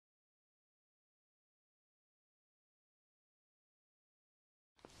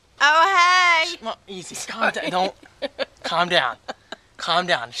Oh, hey! Mom, easy. Calm down. Don't. Calm down. Calm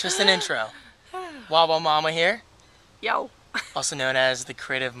down. It's just an intro. Wawa Mama here. Yo. Also known as the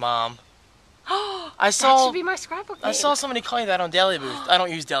creative mom. That should be my scrapbook name. I saw somebody call you that on Daily Booth. I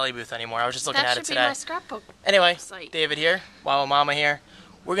don't use Daily Booth anymore. I was just looking at it today. That should be my scrapbook. Anyway, site. David here. Wawa Mama here.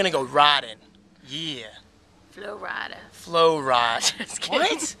 We're gonna go riding. Yeah. Flow rider. Flow ride.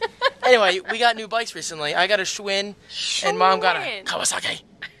 What? Anyway, we got new bikes recently. I got a Schwinn, and Mom got a Kawasaki.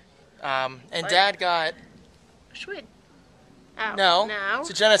 And what? Dad got Schwinn. Oh, no. It's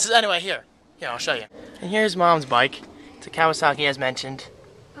a Genesis. Anyway, here, I'll show you. And here's Mom's bike. It's a Kawasaki, as mentioned.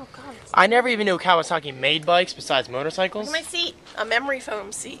 Oh God. I never even knew Kawasaki made bikes besides motorcycles. Look at my seat. A memory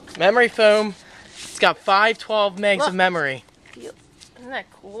foam seat. Memory foam. It's got 512 megs of memory. Isn't that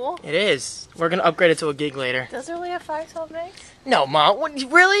cool? It is. We're gonna upgrade it to a gig later. Does it really have 512 megs? No, Mom. What,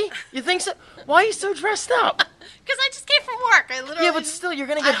 really? You think so? Why are you so dressed up? Because I just came from work. I literally. Yeah, but still, you're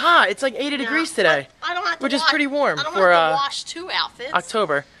gonna get hot. It's like 80 degrees today. I don't have to which is pretty warm I don't for have to wash 2 outfits.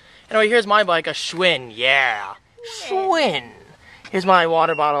 October. Anyway, here's my bike, a Schwinn. Yeah. Schwinn. Here's my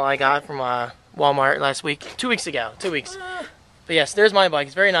water bottle I got from Walmart last week. 2 weeks ago. 2 weeks. But yes, there's my bike.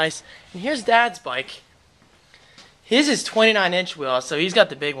 It's very nice. And here's Dad's bike. His is 29-inch wheel, so he's got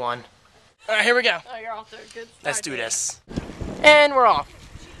the big one. All right, here we go. Oh, you're off to a good start. Let's do this. And we're off.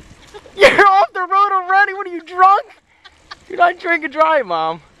 You're off the road already? What are you, drunk? You're not drinking and drive,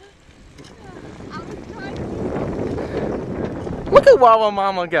 Mom. Look at Wawa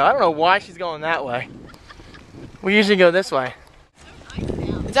Mama go. I don't know why she's going that way. We usually go this way.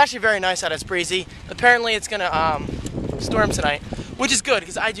 It's actually very nice out. It's breezy. Apparently it's gonna storm tonight, which is good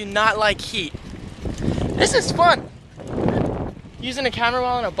because I do not like heat. This is fun. Using a camera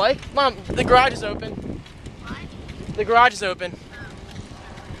while on a bike. Mom, the garage is open. What? The garage is open.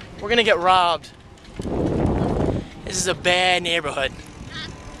 We're gonna get robbed. This is a bad neighborhood.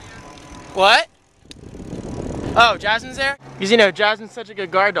 What? Oh, Jasmine's there? Because you know, Jasmine's such a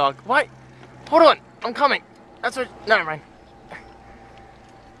good guard dog. What? Hold on, I'm coming. That's what, never mind.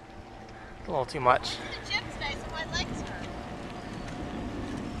 A little too much. The gym's nice and my legs hurt.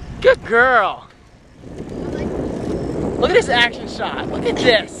 Good girl. Look at this action shot. Look at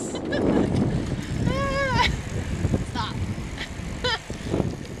this. Stop.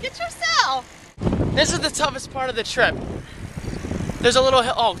 Get yourself. This is the toughest part of the trip. There's a little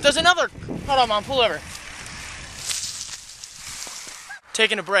hill. Oh, there's another. Hold on, Mom. Pull over.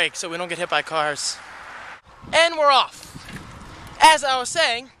 Taking a break so we don't get hit by cars. And we're off. As I was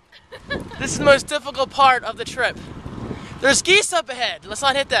saying, this is the most difficult part of the trip. There's geese up ahead. Let's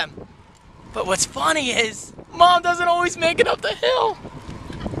not hit them. But what's funny is, Mom doesn't always make it up the hill.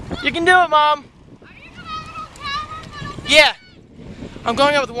 You can do it, Mom. Are you gonna have it on camera? Yeah. I'm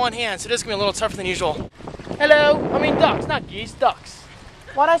going out with one hand, so this is gonna be a little tougher than usual. Hello. I mean ducks, not geese, ducks.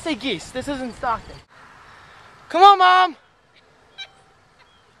 Why'd I say geese? This isn't Stockton. Come on, Mom.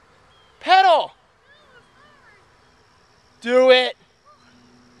 Pedal. Do it.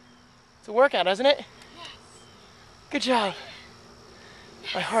 It's a workout, isn't it? Yes. Good job.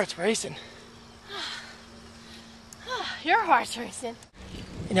 My heart's racing. Your heart's racing.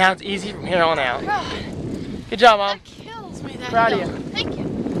 And now it's easy from here on out. God. Good job, Mom. That kills me. That Proud of hill. you. Thank you.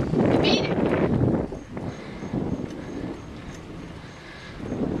 You beat it.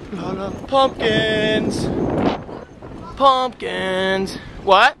 La, la, pumpkins. Pumpkins.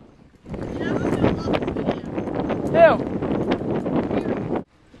 What? Who?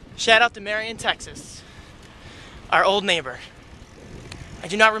 Shout out to Marion, Texas. Our old neighbor. I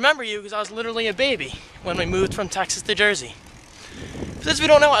do not remember you because I was literally a baby when we moved from Texas to Jersey. For those of you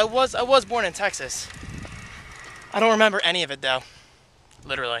who don't know, I was born in Texas. I don't remember any of it though.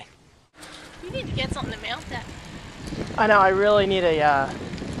 Literally. You need to get something to mount that. I know, I really need a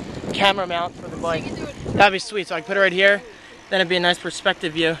camera mount for the bike. So you can do it. That'd be sweet. So I can put it right here. Then it'd be a nice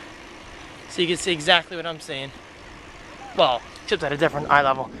perspective view. So you can see exactly what I'm seeing. Well, except at a different eye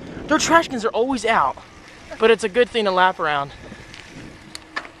level. Their trash cans are always out. But it's a good thing to lap around.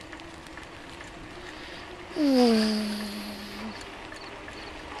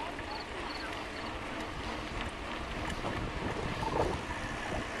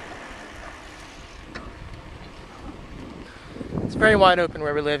 It's very wide open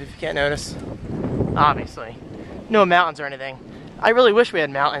where we live, if you can't notice. Obviously. No mountains or anything. I really wish we had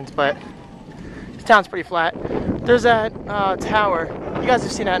mountains, but this town's pretty flat. There's that tower. You guys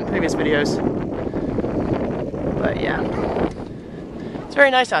have seen that in previous videos. But yeah. It's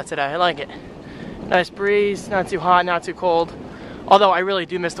very nice out today. I like it. Nice breeze, not too hot, not too cold. Although I really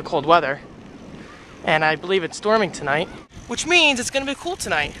do miss the cold weather. And I believe it's storming tonight. Which means it's going to be cool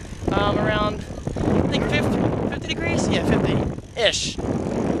tonight. Around, I think 50 degrees? Yeah, 50-ish.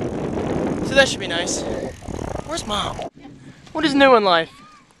 So that should be nice. Where's Mom? What is new in life?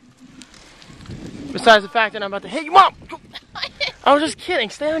 Besides the fact that I'm about to hit you, Mom! I was just kidding.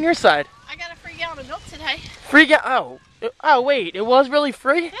 Stay on your side. I got a free gallon of milk today. Free oh, wait, it was really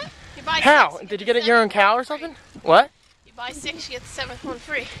free? Yeah. You buy How? 6, Did you get it your own cow or something? What? You buy 6, you get the 7th one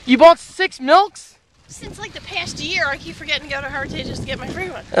free. You bought 6 milks? Since like the past year, I keep forgetting to go to Heritage's to get my free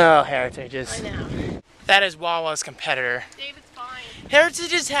one. Oh, Heritage's. I know. That is Wawa's competitor. David's fine.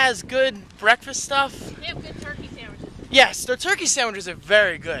 Heritage's has good breakfast stuff. They have good turkey sandwiches. Yes, their turkey sandwiches are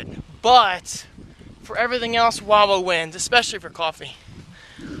very good. But for everything else, Wawa wins, especially for coffee.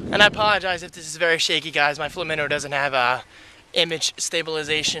 And I apologize if this is very shaky, guys. My Flamingo doesn't have image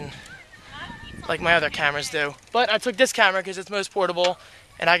stabilization like my other cameras do. But I took this camera because it's most portable,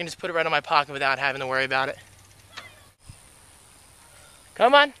 and I can just put it right in my pocket without having to worry about it.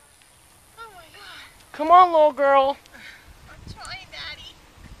 Come on. Oh my god. Come on, little girl. I'm trying, Daddy.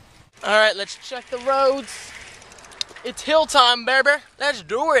 All right, let's check the roads. It's hill time, baby. Let's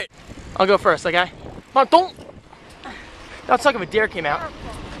do it. I'll go first, okay? Come on, don't. That suck of a deer came out.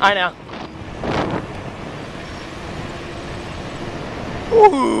 I know.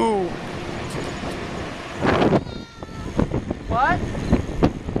 Ooh. What?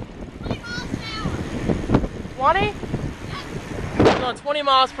 20 miles an hour. 20? Yes. No, 20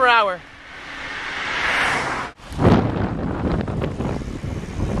 miles per hour.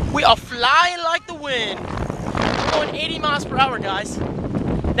 We are flying like the wind. We're going 80 miles per hour, guys.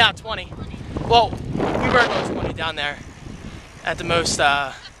 Now 20. Well, we were going 20 down there at the most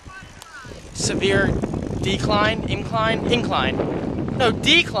severe incline. No,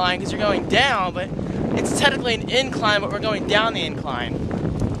 decline because you're going down, but it's technically an incline, but we're going down the incline.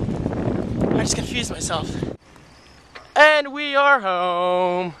 I just confused myself. And we are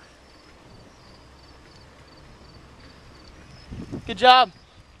home. Good job.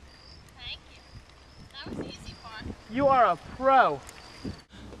 Thank you. That was the easy part. You are a pro.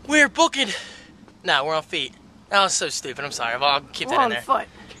 We're booking. No, we're on feet. That was so stupid. I'm sorry. I'll keep that in there. We're on foot.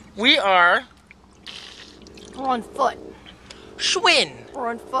 We are. We're on foot. Schwinn. We're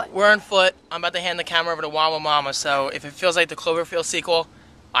on foot. We're on foot. I'm about to hand the camera over to Wawa Mama, so if it feels like the Cloverfield sequel,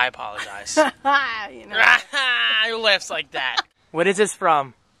 I apologize. You know. Who laughs like that? What is this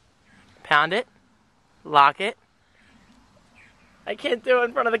from? Pound it. Lock it. I can't do it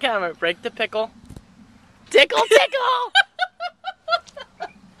in front of the camera. Break the pickle. Tickle, tickle!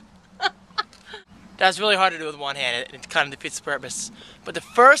 That's really hard to do with one hand. It kind of defeats the purpose. But the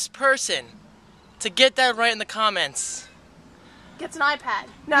first person to get that right in the comments Gets an iPad.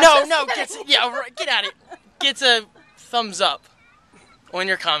 No, get at it. Gets a thumbs up on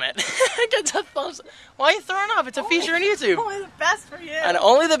your comment. Gets a thumbs up. Why are you throwing up? It's a feature on YouTube. Only the best for you. And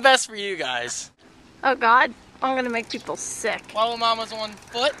only the best for you guys. Oh God, I'm gonna make people sick. Wawa Mama's on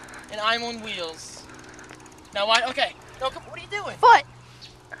foot and I'm on wheels. Now why? Okay. No, come, what are you doing? Foot.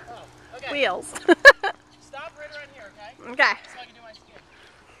 Oh, okay. Wheels. Stop right around here, okay? Okay. So I can do my skin.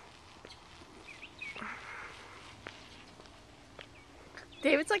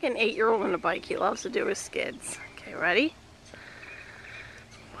 David's like an 8-year-old on a bike. He loves to do his skids. Okay, ready?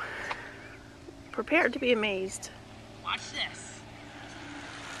 Prepared to be amazed. Watch this.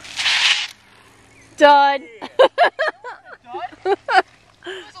 Done. Done?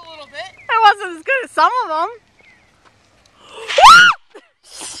 Just a little bit. I wasn't as good as some of them.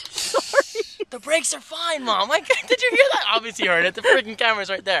 Sorry. The brakes are fine, Mom. Like, did you hear that? Obviously you heard it. The freaking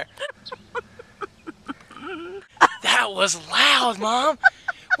camera's right there. That was loud, Mom.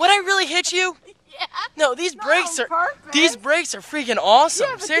 Would I really hit you? Yeah. No, these brakes on are purpose. these brakes are freaking awesome.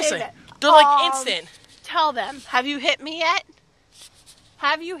 Yeah, but Seriously. David, They're like instant. Tell them. Have you hit me yet?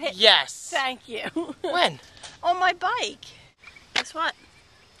 Have you hit me? Yes. Thank you. When? On my bike. Guess what?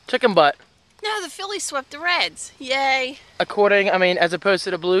 Chicken butt. No, the Phillies swept the Reds. Yay. As opposed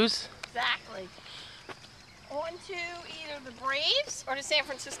to the Blues? Exactly. On to either the Braves or the San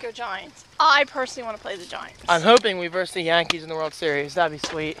Francisco Giants. I personally want to play the Giants. I'm hoping we verse the Yankees in the World Series. That'd be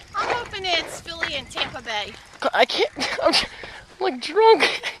sweet. I'm hoping it's Philly and Tampa Bay. I can't. I'm like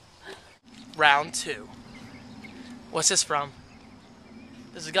drunk. Round 2. What's this from?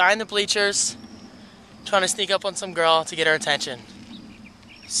 There's a guy in the bleachers trying to sneak up on some girl to get her attention.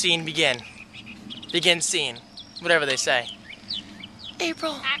 Scene begin. Begin scene. Whatever they say.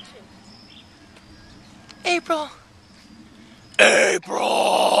 April. Action. April.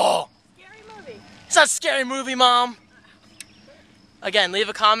 April! Scary movie. It's not a scary movie, Mom. Again, leave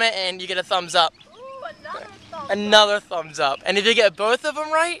a comment and you get a thumbs up. Ooh, another thumbs Another thumbs up. And if you get both of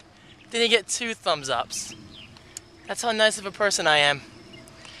them right, then you get 2 thumbs ups. That's how nice of a person I am.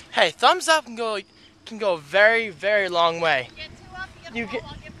 Hey, thumbs up can go a very, very long way. Get 2 up, You you get- get 4,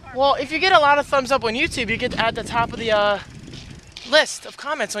 I'll give card. Well, if you get a lot of thumbs up on YouTube, you get at the top of the list of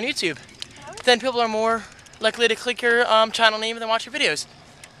comments on YouTube. Then people are more likely to click your channel name and then watch your videos.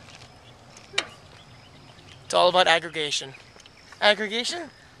 It's all about aggregation. Aggregation?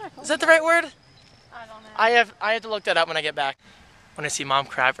 Is that the right word? I don't know. I have to look that up when I get back. When I see Mom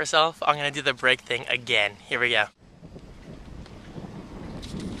cry for herself, I'm gonna do the break thing again. Here we go.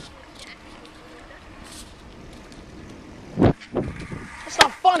 That's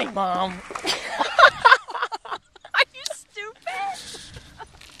not funny, Mom. Are you stupid?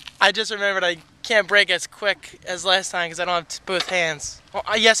 I just remembered I can't break as quick as last time because I don't have both hands. Well,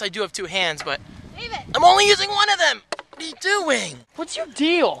 yes, I do have two hands, but David, I'm only using one of them. What are you doing? What's your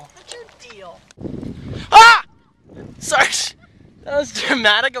deal? what's your deal? Ah! Sorry. That was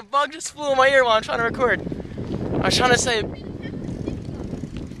dramatic. A bug just flew in my ear while I'm trying to record. I was trying to say...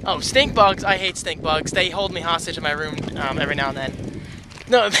 Oh, stink bugs. I hate stink bugs. They hold me hostage in my room every now and then.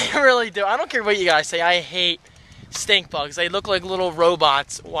 No, they really do. I don't care what you guys say. I hate stink bugs. They look like little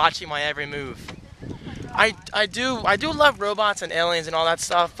robots watching my every move. I do love robots and aliens and all that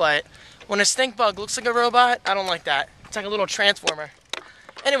stuff, but when a stink bug looks like a robot, I don't like that. It's like a little transformer.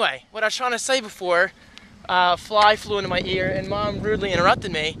 Anyway, what I was trying to say before, fly flew into my ear and Mom rudely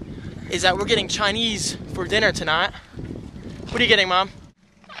interrupted me, is that we're getting Chinese for dinner tonight. What are you getting, Mom?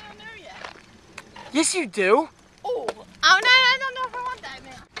 I don't know yet. Yes, you do. Oh, no, I don't know if I want that,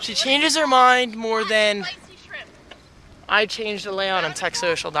 man. She changes her mind more than Spicy shrimp. I changed the layout on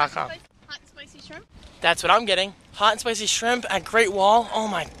techsocial.com. Hot and spicy shrimp? That's what I'm getting. Hot and spicy shrimp at Great Wall. Oh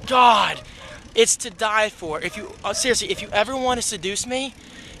my God. It's to die for. If you seriously, if you ever want to seduce me,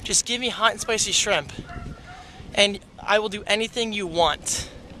 just give me hot and spicy shrimp. And I will do anything you want.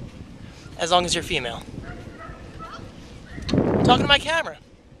 As long as you're female. I'm talking to my camera.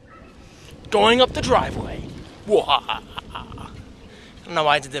 Going up the driveway. Wah-ha-ha. I don't know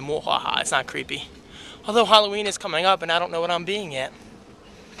why I did the wah-ha-ha. It's not creepy. Although Halloween is coming up and I don't know what I'm being yet.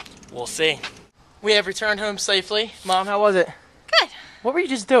 We'll see. We have returned home safely. Mom, how was it? Good. What were you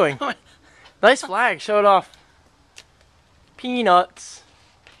just doing? Nice flag. Show it off. Peanuts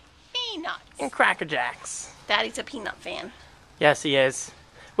Peanuts. and Cracker Jacks. Daddy's a peanut fan. Yes, he is.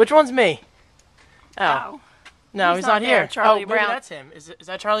 Which one's me? Oh. No, he's not there, here. Charlie maybe Brown. that's him. Is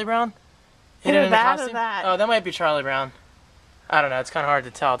that Charlie Brown? Either Hidden in the that or costume? that. Oh, that might be Charlie Brown. I don't know. It's kind of hard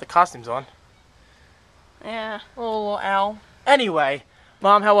to tell. The costume's on. Yeah. Oh, ow. Anyway,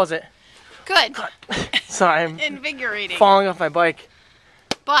 Mom, how was it? Good. Sorry, I'm Invigorating. falling off my bike.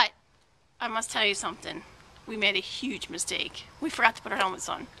 But I must tell you something. We made a huge mistake. We forgot to put our helmets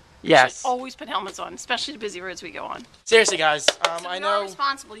on. Yes. Should always put helmets on, especially the busy roads we go on. Seriously, guys. So I we know. are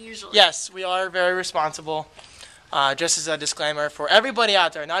responsible usually. Yes, we are very responsible. Just as a disclaimer for everybody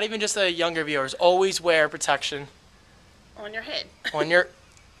out there, not even just the younger viewers, always wear protection On your head. on your.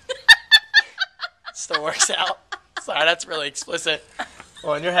 Still works out. Sorry, that's really explicit.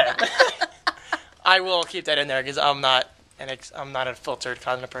 On your head. I will keep that in there because I'm not a filtered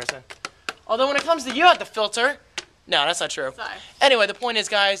kind of person. Although when it comes to you at the filter, no, that's not true. Sorry. Anyway, the point is,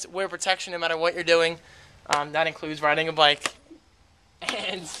 guys, wear protection no matter what you're doing. That includes riding a bike.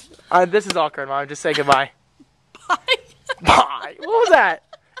 And this is awkward, Mom. Just say goodbye. Bye. Bye. What was that?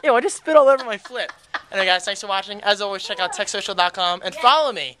 Ew, I just spit all over my flip. Anyway, guys, thanks for watching. As always, check out techsocial.com and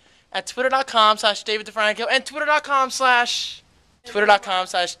follow me at twitter.com/DavidDeFranco and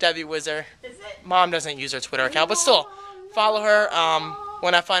twitter.com/DebbieWizard. Is it? Mom doesn't use her Twitter account, but still, follow her.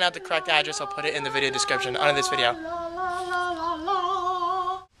 When I find out the correct address, I'll put it in the video description under this video.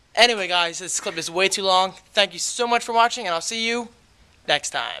 Anyway, guys, this clip is way too long. Thank you so much for watching, and I'll see you next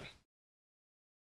time.